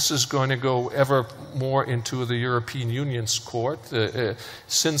on, this is going to go ever more into the European Union's court.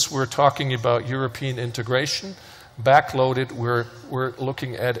 Since we're talking about European integration, backloaded. We're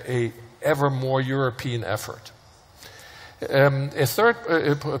looking at a ever more European effort. A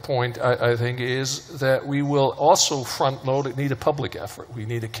third point, I think, is that we will also front-load, need a public effort. We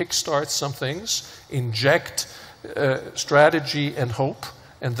need to kickstart some things, inject strategy and hope,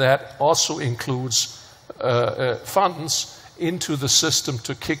 and that also includes funds into the system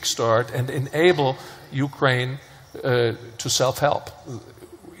to kickstart and enable Ukraine to self-help.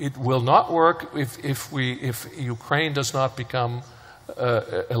 It will not work if Ukraine does not become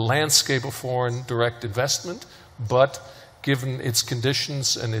a landscape of foreign direct investment, but given its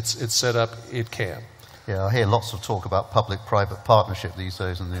conditions and its setup, it can. Yeah, I hear lots of talk about public-private partnership these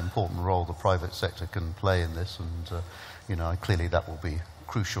days and the important role the private sector can play in this, and you know, clearly that will be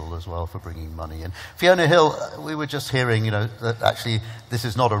crucial as well for bringing money in. Fiona Hill, we were just hearing, you know, that actually this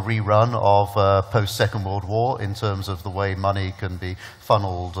is not a rerun of post-Second World War in terms of the way money can be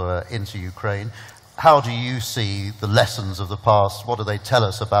funneled into Ukraine. How do you see the lessons of the past? What do they tell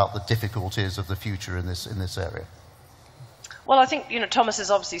us about the difficulties of the future in this area? Well, I think, you know, Thomas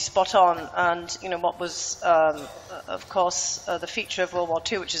is obviously spot on, and, you know, what was, of course, the feature of World War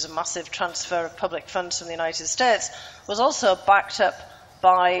II, which is a massive transfer of public funds from the United States, was also backed up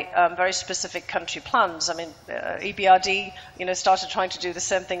by very specific country plans. I mean, EBRD, you know, started trying to do the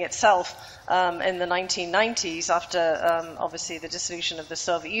same thing itself in the 1990s after, obviously, the dissolution of the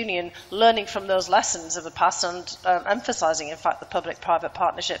Soviet Union, learning from those lessons of the past and emphasizing, in fact, the public-private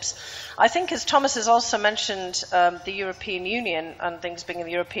partnerships. I think, as Thomas has also mentioned, the European Union and things being in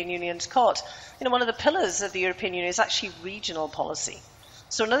the European Union's court, you know, one of the pillars of the European Union is actually regional policy.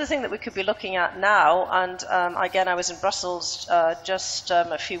 So another thing that we could be looking at now, and again, I was in Brussels just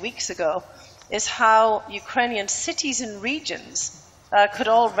a few weeks ago, is how Ukrainian cities and regions could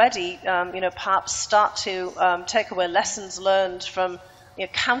already, you know, perhaps start to take away lessons learned from, you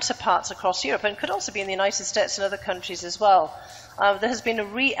know, counterparts across Europe, and could also be in the United States and other countries as well. There has been a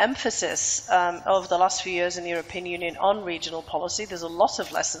re-emphasis over the last few years in the European Union on regional policy. There's a lot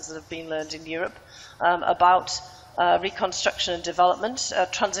of lessons that have been learned in Europe about reconstruction and development,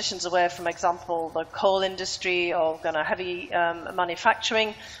 transitions away from, example, the coal industry or kind of heavy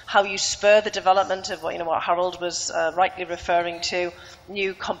manufacturing, how you spur the development of what, you know, what Harold was rightly referring to,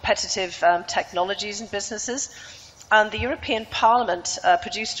 new competitive technologies and businesses. And the European Parliament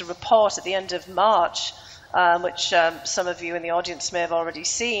produced a report at the end of March, which some of you in the audience may have already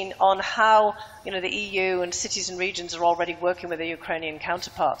seen, on how, you know, the EU and cities and regions are already working with their Ukrainian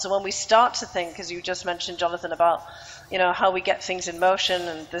counterparts. So when we start to think, as you just mentioned, Jonathan, about, you know, how we get things in motion,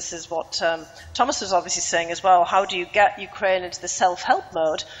 and this is what Thomas was obviously saying as well, how do you get Ukraine into the self-help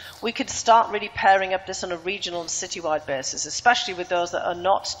mode? We could start really pairing up this on a regional and citywide basis, especially with those that are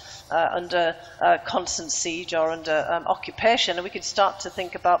not under constant siege or under occupation, and we could start to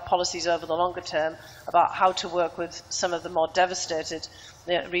think about policies over the longer term about how to work with some of the more devastated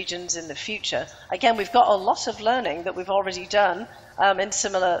regions in the future. Again, we've got a lot of learning that we've already done in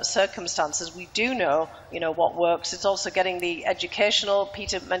similar circumstances. We do know, you know, what works. It's also getting the educational,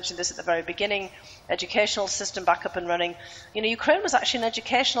 Peter mentioned this at the very beginning, educational system back up and running. You know, Ukraine was actually an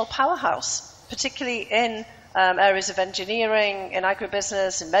educational powerhouse, particularly in areas of engineering, in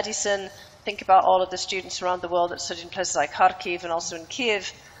agribusiness, in medicine. Think about all of the students around the world that studied in places like Kharkiv and also in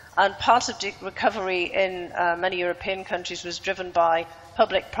Kiev. And part of the recovery in many European countries was driven by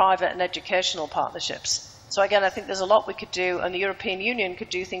public, private, and educational partnerships. So again, I think there's a lot we could do, and the European Union could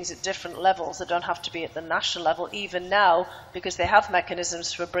do things at different levels that don't have to be at the national level, even now, because they have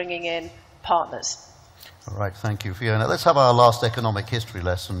mechanisms for bringing in partners. All right, thank you, Fiona. Let's have our last economic history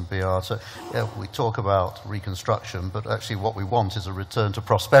lesson, Beata. Yeah, we talk about reconstruction, but actually what we want is a return to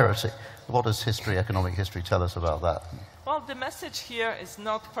prosperity. What does economic history tell us about that? Well, the message here is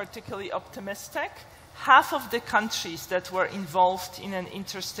not particularly optimistic. Half of the countries that were involved in an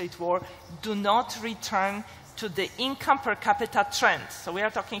interstate war do not return to the income per capita trend. So we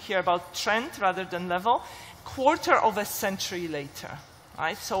are talking here about trend rather than level, quarter of a century later.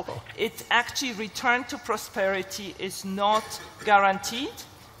 Right? So it actually return to prosperity is not guaranteed.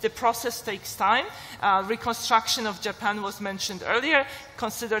 The process takes time. Reconstruction of Japan was mentioned earlier,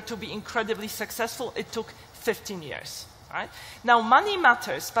 considered to be incredibly successful. It took 15 years. Right? Now, money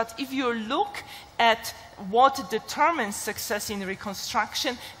matters, but if you look at what determines success in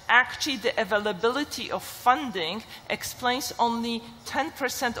reconstruction, actually the availability of funding explains only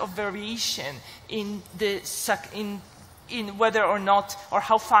 10% of variation in in whether or not, or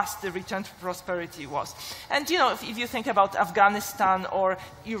how fast the return to prosperity was. And if you think about Afghanistan or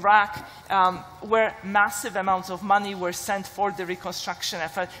Iraq, where massive amounts of money were sent for the reconstruction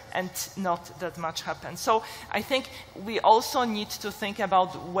effort and not that much happened. So I think we also need to think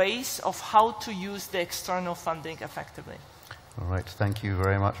about ways of how to use the external funding effectively. All right, thank you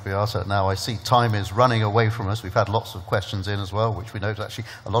very much, Beata. Now I see time is running away from us. We've had lots of questions in as well, which we note actually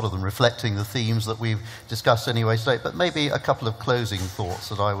a lot of them reflecting the themes that we've discussed anyway today. But maybe a couple of closing thoughts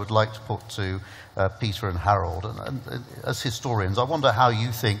that I would like to put to Peter and Harold. And as historians, I wonder how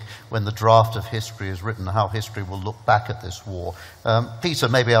you think, when the draft of history is written, how history will look back at this war. Peter,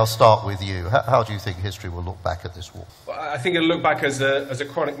 maybe I'll start with you. How do you think history will look back at this war? Well, I think it'll look back as a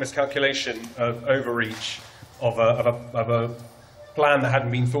chronic miscalculation of overreach, of a plan that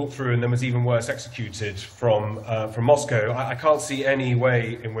hadn't been thought through and then was even worse executed from Moscow. I can't see any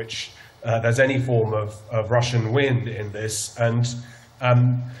way in which there's any form of Russian win in this. And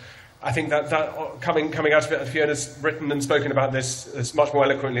I think that coming out of it, Fiona's written and spoken about this much more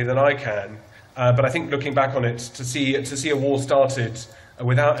eloquently than I can. But I think looking back on it, to see a war started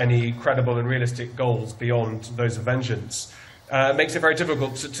without any credible and realistic goals beyond those of vengeance makes it very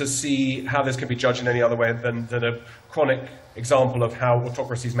difficult to see how this can be judged in any other way than a chronic example of how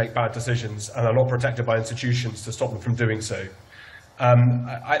autocracies make bad decisions and are not protected by institutions to stop them from doing so.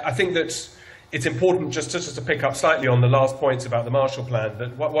 I think that it's important, just to pick up slightly on the last points about the Marshall Plan,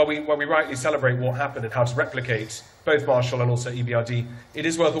 that while we rightly celebrate what happened and how to replicate both Marshall and also EBRD, it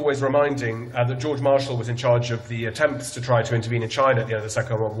is worth always reminding that George Marshall was in charge of the attempts to try to intervene in China at the end of the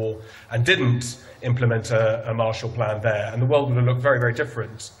Second World War and didn't implement a Marshall Plan there. And the world would have looked very, very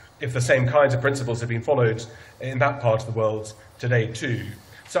different if the same kinds of principles had been followed in that part of the world today too.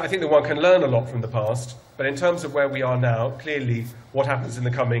 So I think that one can learn a lot from the past, but in terms of where we are now, clearly what happens in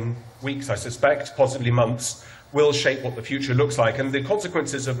the coming weeks, I suspect, possibly months, will shape what the future looks like. And the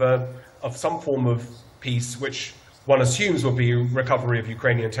consequences of some form of peace, which one assumes will be recovery of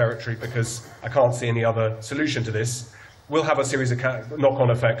Ukrainian territory, because I can't see any other solution to this, will have a series of knock-on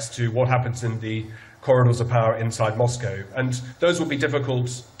effects to what happens in the corridors of power inside Moscow. And those will be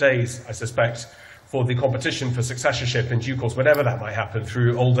difficult days, I suspect, for the competition for successorship in due course, whenever that might happen,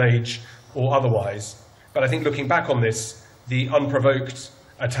 through old age or otherwise. But I think looking back on this, the unprovoked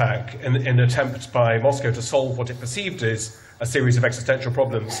attack in an attempt by Moscow to solve what it perceived as a series of existential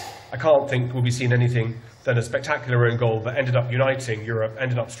problems, I can't think will be seen anything than a spectacular own goal that ended up uniting Europe,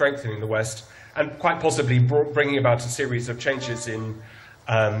 ended up strengthening the West, and quite possibly bringing about a series of changes in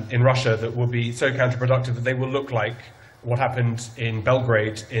Russia that will be so counterproductive that they will look like what happened in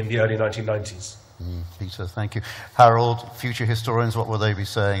Belgrade in the early 1990s. Peter, thank you. Harold, future historians, what will they be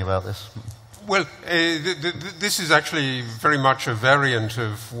saying about this? Well, this is actually very much a variant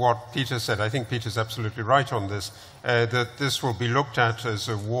of what Peter said. I think Peter's absolutely right on this, that this will be looked at as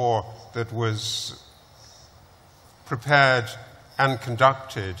a war that was prepared and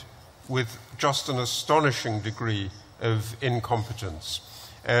conducted with just an astonishing degree of incompetence.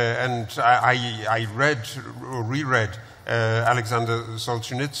 And I read or reread Alexander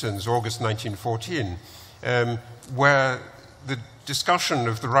Solzhenitsyn's August 1914, where the discussion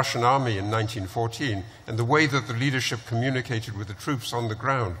of the Russian army in 1914 and the way that the leadership communicated with the troops on the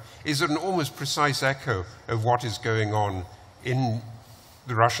ground is an almost precise echo of what is going on in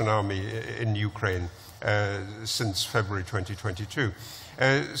the Russian army in Ukraine since February 2022.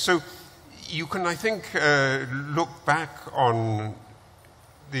 So you can, I think, look back on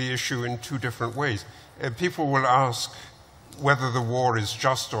the issue in two different ways. People will ask whether the war is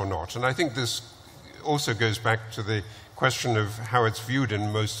just or not, and I think this also goes back to the question of how it's viewed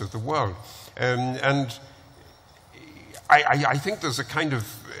in most of the world. And I think there's a kind of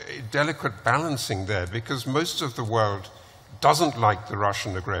delicate balancing there, because most of the world doesn't like the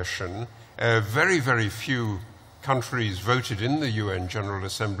Russian aggression. Very, very few countries voted in the UN General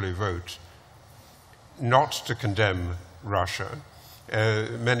Assembly vote not to condemn Russia.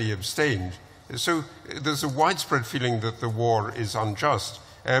 Many abstained. So there's a widespread feeling that the war is unjust,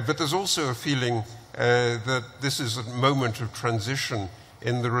 but there's also a feeling that this is a moment of transition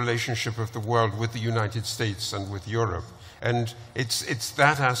in the relationship of the world with the United States and with Europe. And it's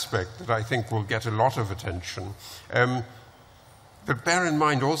that aspect that I think will get a lot of attention. But bear in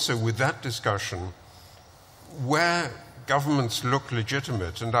mind also with that discussion, where governments look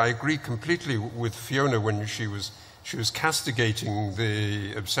legitimate, and I agree completely with Fiona when she was castigating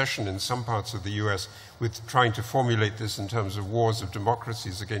the obsession in some parts of the US with trying to formulate this in terms of wars of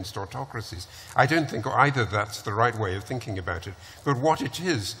democracies against autocracies. I don't think either that's the right way of thinking about it. But what it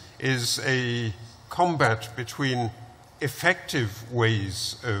is a combat between effective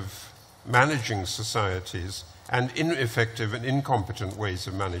ways of managing societies and ineffective and incompetent ways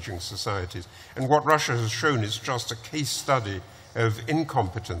of managing societies. And what Russia has shown is just a case study of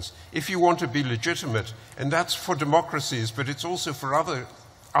incompetence. If you want to be legitimate, and that's for democracies, but it's also for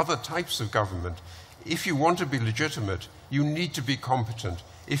other types of government, if you want to be legitimate, you need to be competent.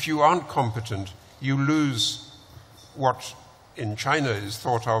 If you aren't competent, you lose what in China is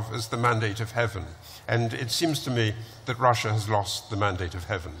thought of as the mandate of heaven. And it seems to me that Russia has lost the mandate of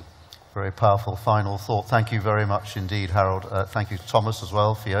heaven. Very powerful final thought. Thank you very much indeed, Harold. Thank you to Thomas as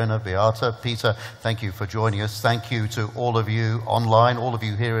well, Fiona, Beata, Peter. Thank you for joining us. Thank you to all of you online, all of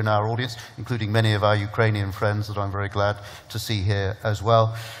you here in our audience, including many of our Ukrainian friends that I'm very glad to see here as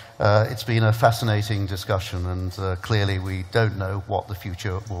well. It's been a fascinating discussion, and clearly we don't know what the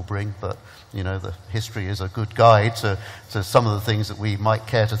future will bring, but you know, the history is a good guide to some of the things that we might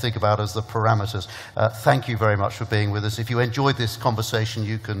care to think about as the parameters. Thank you very much for being with us. If you enjoyed this conversation,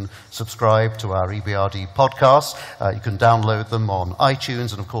 you can subscribe to our EBRD podcasts. You can download them on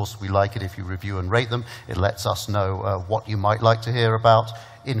iTunes, and of course we like it if you review and rate them. It lets us know what you might like to hear about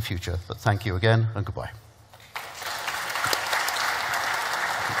in future. But thank you again, and goodbye.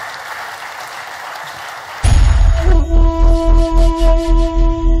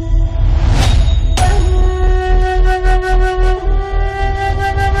 Thank you.